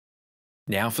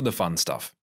Now for the fun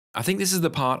stuff. I think this is the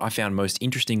part I found most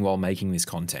interesting while making this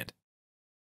content.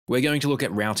 We're going to look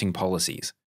at routing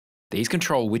policies. These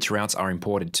control which routes are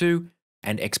imported to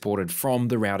and exported from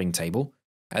the routing table,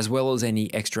 as well as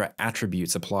any extra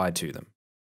attributes applied to them.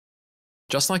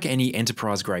 Just like any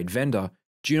enterprise-grade vendor,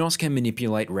 Junos can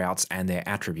manipulate routes and their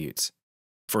attributes.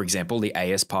 For example, the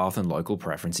AS path and local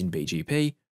preference in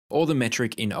BGP, or the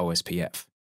metric in OSPF.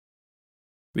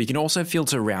 We can also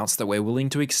filter routes that we're willing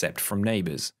to accept from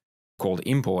neighbours, called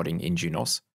importing in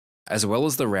Junos, as well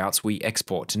as the routes we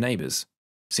export to neighbours,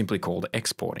 simply called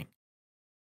exporting.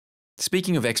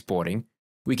 Speaking of exporting,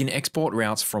 we can export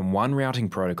routes from one routing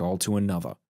protocol to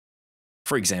another.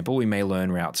 For example, we may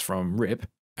learn routes from RIP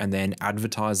and then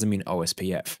advertise them in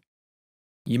OSPF.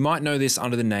 You might know this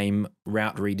under the name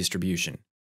route redistribution.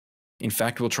 In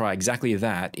fact, we'll try exactly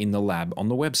that in the lab on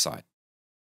the website.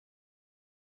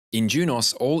 In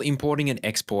Junos, all importing and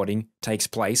exporting takes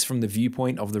place from the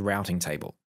viewpoint of the routing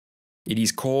table. It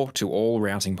is core to all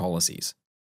routing policies.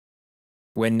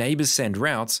 When neighbours send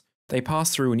routes, they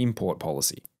pass through an import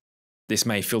policy. This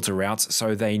may filter routes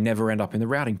so they never end up in the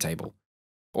routing table.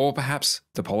 Or perhaps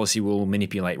the policy will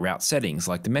manipulate route settings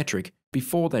like the metric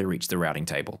before they reach the routing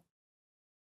table.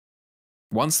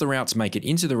 Once the routes make it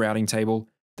into the routing table,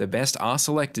 the best are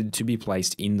selected to be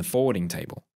placed in the forwarding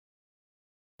table.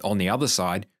 On the other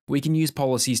side, we can use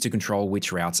policies to control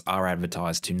which routes are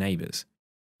advertised to neighbours.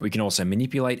 We can also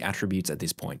manipulate attributes at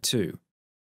this point too.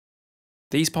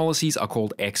 These policies are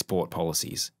called export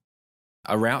policies.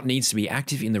 A route needs to be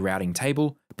active in the routing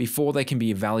table before they can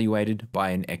be evaluated by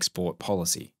an export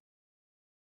policy.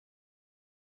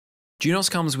 Junos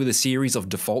comes with a series of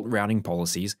default routing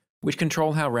policies which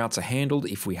control how routes are handled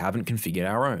if we haven't configured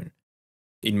our own.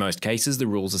 In most cases, the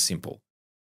rules are simple.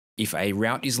 If a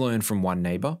route is learned from one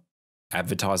neighbour,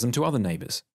 advertise them to other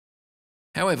neighbours.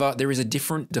 However, there is a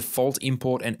different default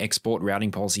import and export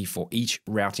routing policy for each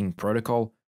routing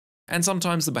protocol, and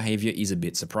sometimes the behaviour is a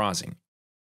bit surprising.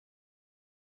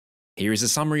 Here is a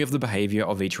summary of the behaviour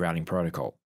of each routing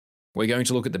protocol. We're going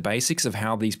to look at the basics of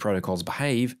how these protocols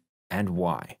behave and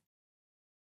why.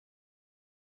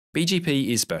 BGP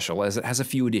is special as it has a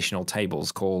few additional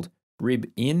tables called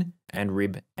rib-in and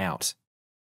rib-out.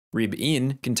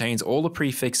 Rib-in contains all the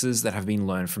prefixes that have been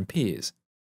learned from peers.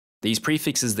 These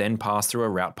prefixes then pass through a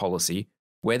route policy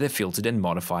where they're filtered and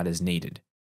modified as needed.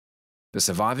 The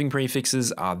surviving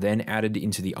prefixes are then added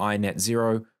into the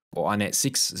INET0 or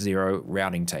INET60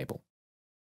 routing table.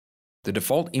 The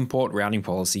default import routing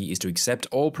policy is to accept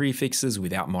all prefixes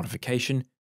without modification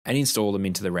and install them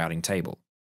into the routing table.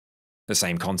 The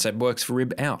same concept works for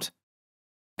rib-out.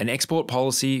 An export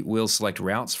policy will select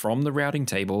routes from the routing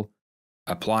table,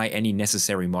 apply any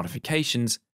necessary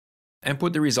modifications, and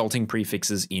put the resulting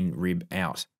prefixes in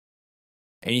rib-out.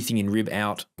 Anything in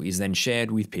rib-out is then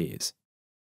shared with peers.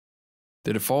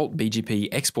 The default BGP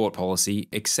export policy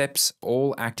accepts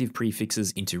all active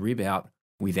prefixes into rib-out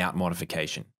without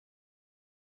modification.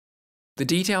 The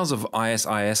details of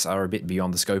ISIS are a bit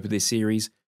beyond the scope of this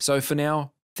series, so for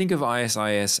now, think of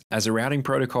ISIS as a routing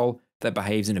protocol that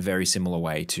behaves in a very similar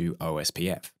way to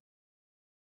OSPF.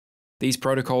 These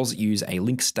protocols use a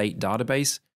linked state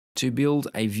database to build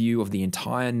a view of the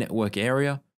entire network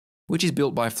area, which is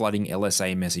built by flooding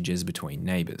LSA messages between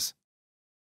neighbours.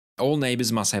 All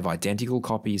neighbours must have identical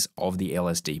copies of the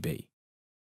LSDB.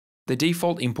 The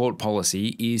default import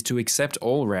policy is to accept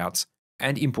all routes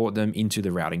and import them into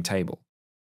the routing table.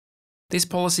 This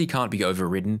policy can't be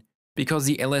overridden because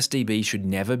the LSDB should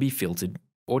never be filtered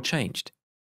or changed.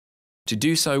 To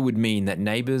do so would mean that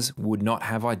neighbours would not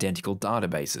have identical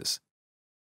databases.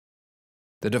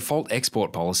 The default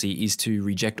export policy is to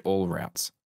reject all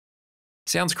routes.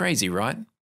 Sounds crazy, right?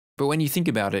 But when you think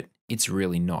about it, it's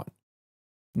really not.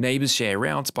 Neighbours share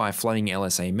routes by flooding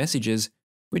LSA messages,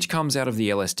 which comes out of the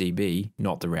LSDB,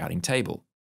 not the routing table.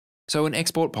 So an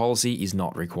export policy is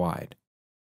not required.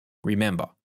 Remember,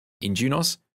 in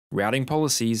Junos, routing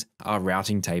policies are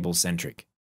routing table centric.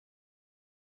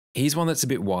 Here's one that's a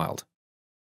bit wild.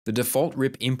 The default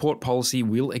RIP import policy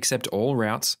will accept all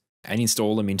routes and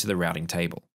install them into the routing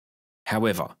table.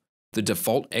 However, the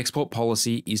default export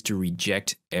policy is to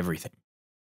reject everything.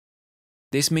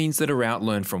 This means that a route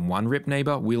learned from one RIP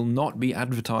neighbour will not be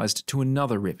advertised to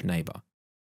another RIP neighbour.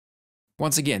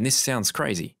 Once again, this sounds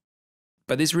crazy,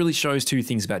 but this really shows two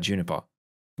things about Juniper.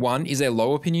 One is their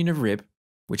low opinion of RIP,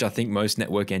 which I think most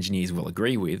network engineers will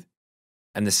agree with,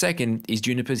 and the second is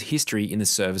Juniper's history in the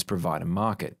service provider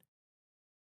market.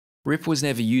 RIP was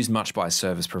never used much by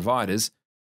service providers,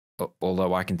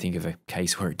 although I can think of a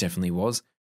case where it definitely was,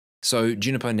 so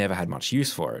Juniper never had much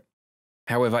use for it.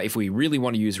 However, if we really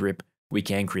want to use RIP, we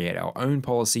can create our own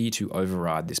policy to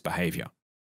override this behavior.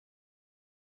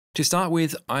 To start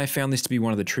with, I found this to be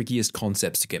one of the trickiest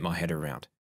concepts to get my head around,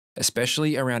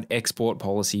 especially around export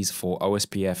policies for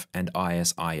OSPF and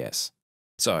ISIS.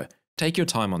 So, take your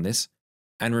time on this,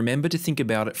 and remember to think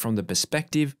about it from the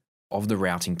perspective of the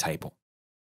routing table.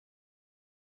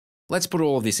 Let's put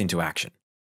all of this into action.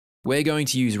 We're going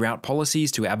to use route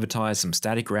policies to advertise some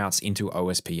static routes into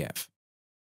OSPF.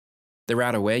 The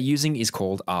router we're using is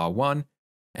called R1,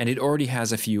 and it already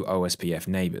has a few OSPF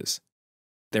neighbours.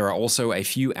 There are also a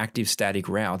few active static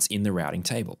routes in the routing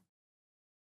table.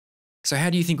 So how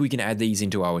do you think we can add these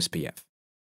into OSPF?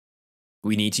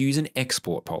 We need to use an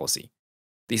export policy.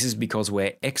 This is because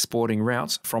we're exporting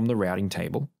routes from the routing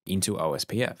table into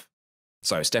OSPF.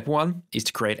 So step 1 is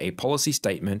to create a policy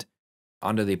statement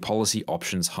under the policy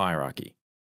options hierarchy.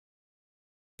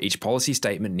 Each policy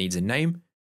statement needs a name,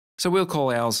 so we'll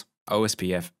call ours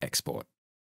OSPF export.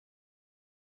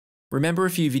 Remember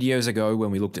a few videos ago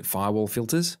when we looked at firewall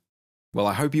filters? Well,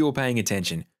 I hope you were paying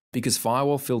attention because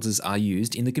firewall filters are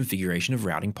used in the configuration of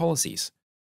routing policies.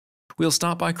 We'll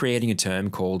start by creating a term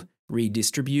called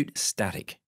redistribute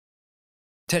static.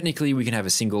 Technically, we can have a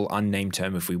single unnamed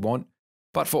term if we want,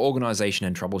 but for organization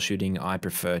and troubleshooting, I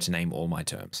prefer to name all my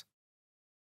terms.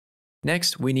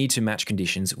 Next, we need to match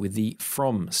conditions with the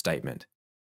from statement.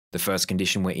 The first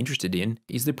condition we're interested in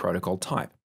is the protocol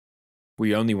type.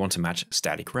 We only want to match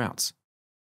static routes.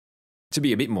 To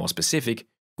be a bit more specific,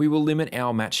 we will limit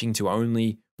our matching to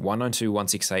only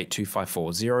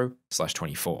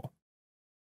 192.168.2540/24.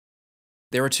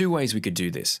 There are two ways we could do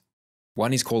this.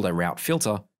 One is called a route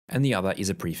filter, and the other is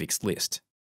a prefix list.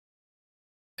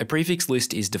 A prefix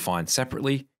list is defined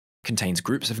separately, contains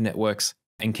groups of networks,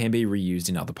 and can be reused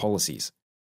in other policies.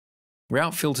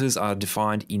 Route filters are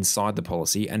defined inside the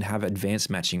policy and have advanced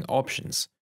matching options.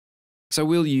 So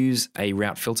we'll use a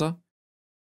route filter,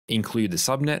 include the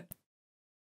subnet.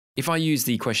 If I use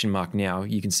the question mark now,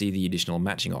 you can see the additional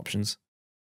matching options.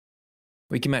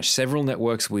 We can match several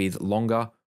networks with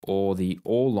longer or the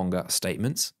or longer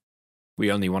statements.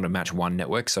 We only want to match one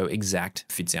network, so exact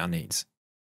fits our needs.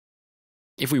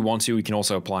 If we want to, we can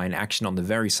also apply an action on the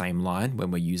very same line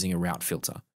when we're using a route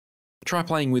filter. Try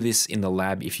playing with this in the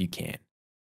lab if you can.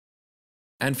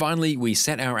 And finally, we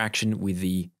set our action with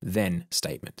the then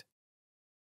statement.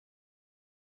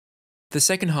 The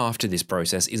second half to this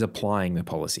process is applying the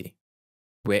policy.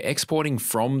 We're exporting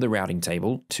from the routing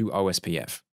table to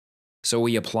OSPF. So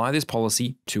we apply this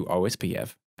policy to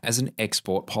OSPF as an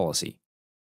export policy.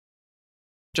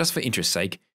 Just for interest's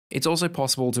sake, it's also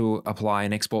possible to apply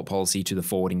an export policy to the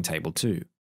forwarding table too.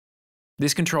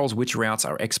 This controls which routes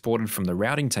are exported from the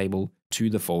routing table to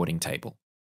the forwarding table.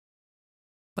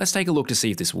 Let's take a look to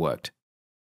see if this worked.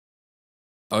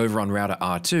 Over on router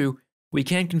R2, we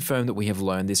can confirm that we have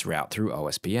learned this route through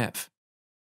OSPF.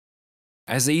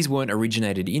 As these weren't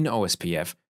originated in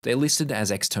OSPF, they're listed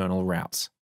as external routes.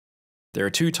 There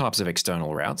are two types of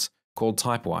external routes, called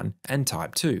Type 1 and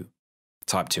Type 2.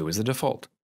 Type 2 is the default.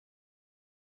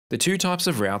 The two types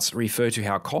of routes refer to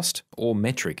how cost or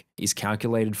metric is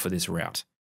calculated for this route.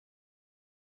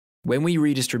 When we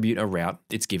redistribute a route,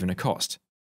 it's given a cost.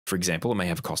 For example, it may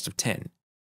have a cost of 10.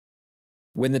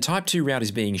 When the Type 2 route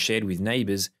is being shared with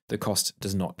neighbours, the cost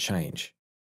does not change.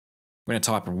 When a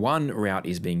Type 1 route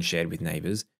is being shared with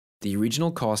neighbours, the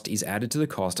original cost is added to the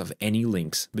cost of any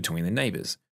links between the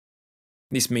neighbours.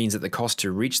 This means that the cost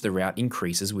to reach the route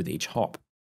increases with each hop.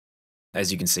 As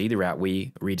you can see, the route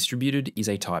we redistributed is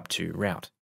a Type 2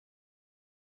 route.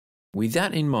 With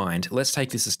that in mind, let's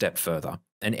take this a step further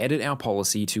and edit our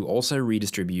policy to also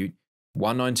redistribute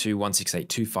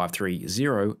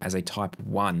 192.168.2530 as a Type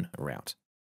 1 route.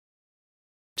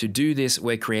 To do this,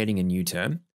 we're creating a new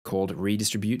term called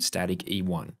redistribute static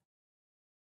E1.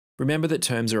 Remember that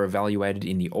terms are evaluated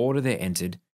in the order they're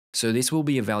entered, so this will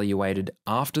be evaluated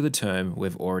after the term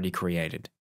we've already created.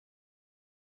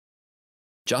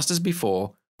 Just as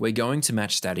before, we're going to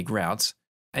match static routes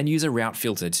and use a route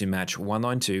filter to match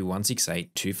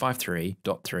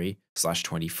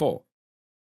 192.168.253.3/24.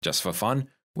 Just for fun,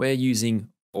 we're using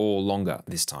or longer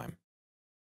this time.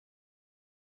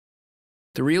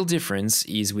 The real difference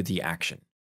is with the action.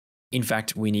 In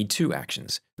fact, we need two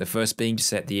actions, the first being to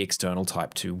set the external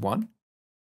type to 1.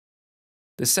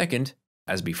 The second,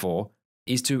 as before,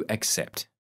 is to accept.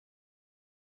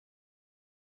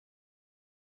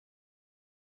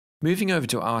 Moving over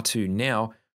to R2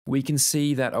 now, we can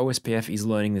see that OSPF is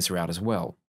learning this route as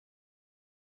well.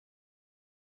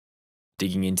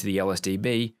 Digging into the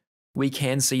LSDB, we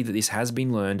can see that this has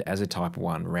been learned as a Type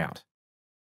 1 route.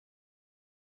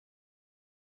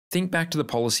 Think back to the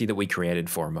policy that we created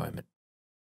for a moment.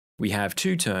 We have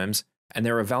two terms, and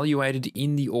they're evaluated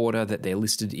in the order that they're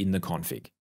listed in the config.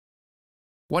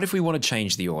 What if we want to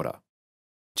change the order?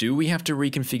 Do we have to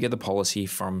reconfigure the policy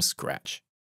from scratch?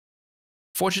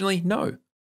 Fortunately, no.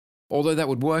 Although that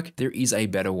would work, there is a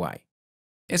better way.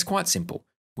 It's quite simple.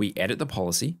 We edit the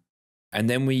policy, and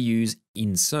then we use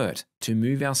insert to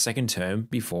move our second term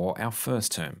before our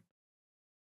first term.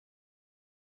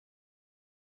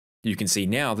 You can see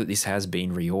now that this has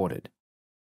been reordered.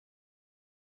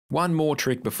 One more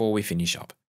trick before we finish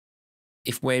up.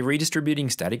 If we're redistributing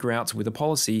static routes with a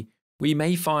policy, we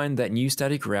may find that new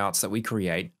static routes that we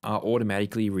create are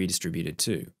automatically redistributed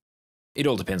too. It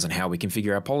all depends on how we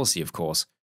configure our policy, of course,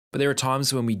 but there are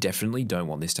times when we definitely don't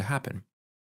want this to happen.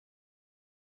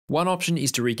 One option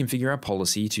is to reconfigure our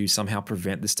policy to somehow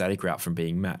prevent the static route from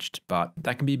being matched, but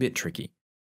that can be a bit tricky.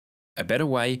 A better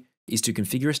way is to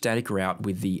configure a static route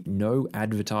with the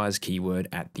no-advertise keyword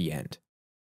at the end.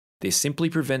 This simply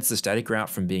prevents the static route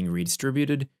from being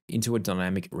redistributed into a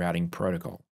dynamic routing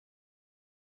protocol.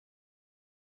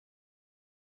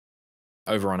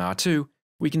 Over on R2,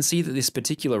 we can see that this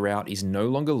particular route is no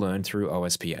longer learned through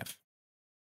OSPF.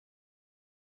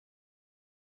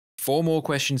 4 more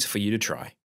questions for you to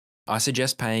try. I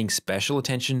suggest paying special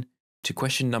attention to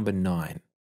question number 9.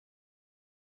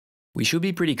 We should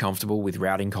be pretty comfortable with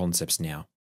routing concepts now,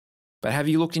 but have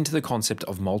you looked into the concept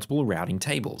of multiple routing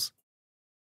tables?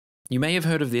 You may have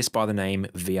heard of this by the name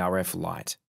VRF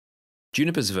Lite.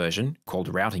 Juniper's version,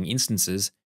 called routing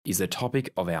instances, is the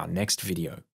topic of our next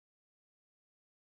video.